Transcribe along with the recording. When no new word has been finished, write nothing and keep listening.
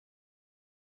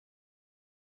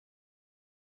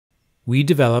We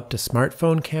developed a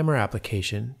smartphone camera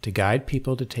application to guide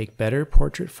people to take better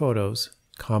portrait photos,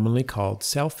 commonly called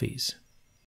selfies.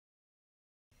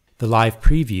 The live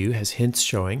preview has hints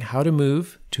showing how to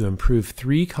move to improve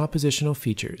 3 compositional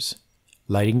features: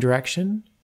 lighting direction,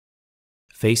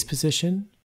 face position,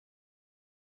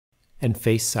 and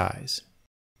face size.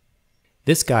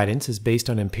 This guidance is based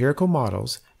on empirical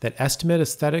models that estimate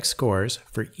aesthetic scores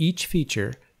for each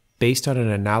feature based on an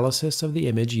analysis of the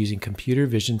image using computer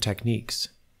vision techniques.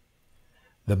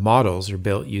 The models are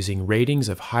built using ratings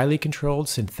of highly controlled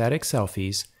synthetic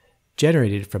selfies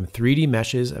generated from 3D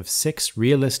meshes of 6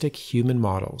 realistic human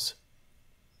models.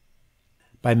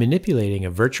 By manipulating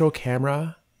a virtual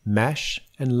camera, mesh,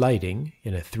 and lighting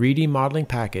in a 3D modeling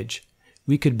package,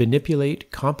 we could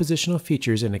manipulate compositional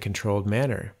features in a controlled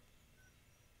manner.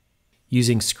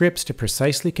 Using scripts to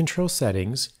precisely control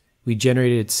settings, we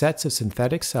generated sets of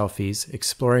synthetic selfies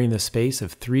exploring the space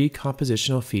of 3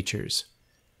 compositional features: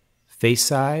 face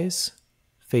size,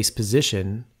 face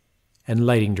position, and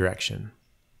lighting direction.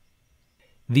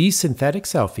 These synthetic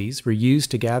selfies were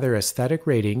used to gather aesthetic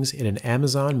ratings in an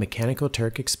Amazon Mechanical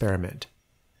Turk experiment.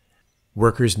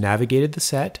 Workers navigated the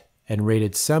set and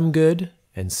rated some good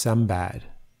and some bad.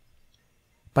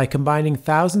 By combining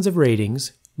thousands of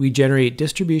ratings, we generate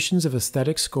distributions of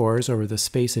aesthetic scores over the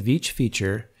space of each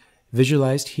feature,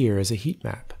 visualized here as a heat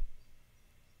map.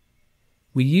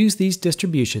 We use these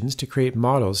distributions to create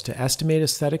models to estimate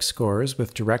aesthetic scores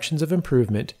with directions of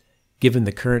improvement given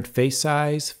the current face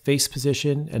size, face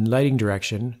position, and lighting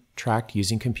direction tracked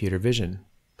using computer vision.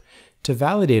 To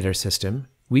validate our system,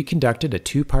 we conducted a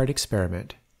 2-part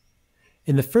experiment.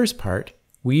 In the first part,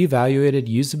 we evaluated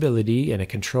usability in a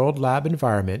controlled lab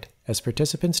environment as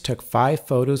participants took 5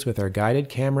 photos with our guided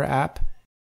camera app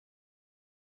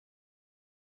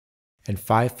and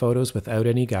 5 photos without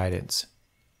any guidance.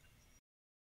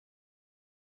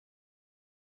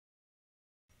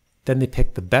 Then they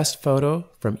picked the best photo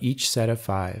from each set of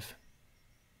 5.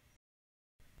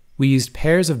 We used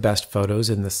pairs of best photos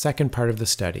in the second part of the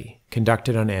study,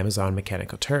 conducted on Amazon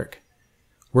Mechanical Turk.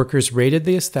 Workers rated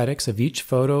the aesthetics of each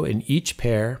photo in each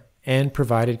pair and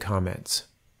provided comments.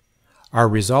 Our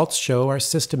results show our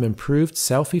system improved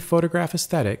selfie photograph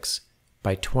aesthetics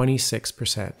by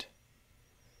 26%.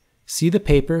 See the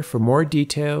paper for more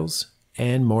details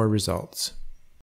and more results.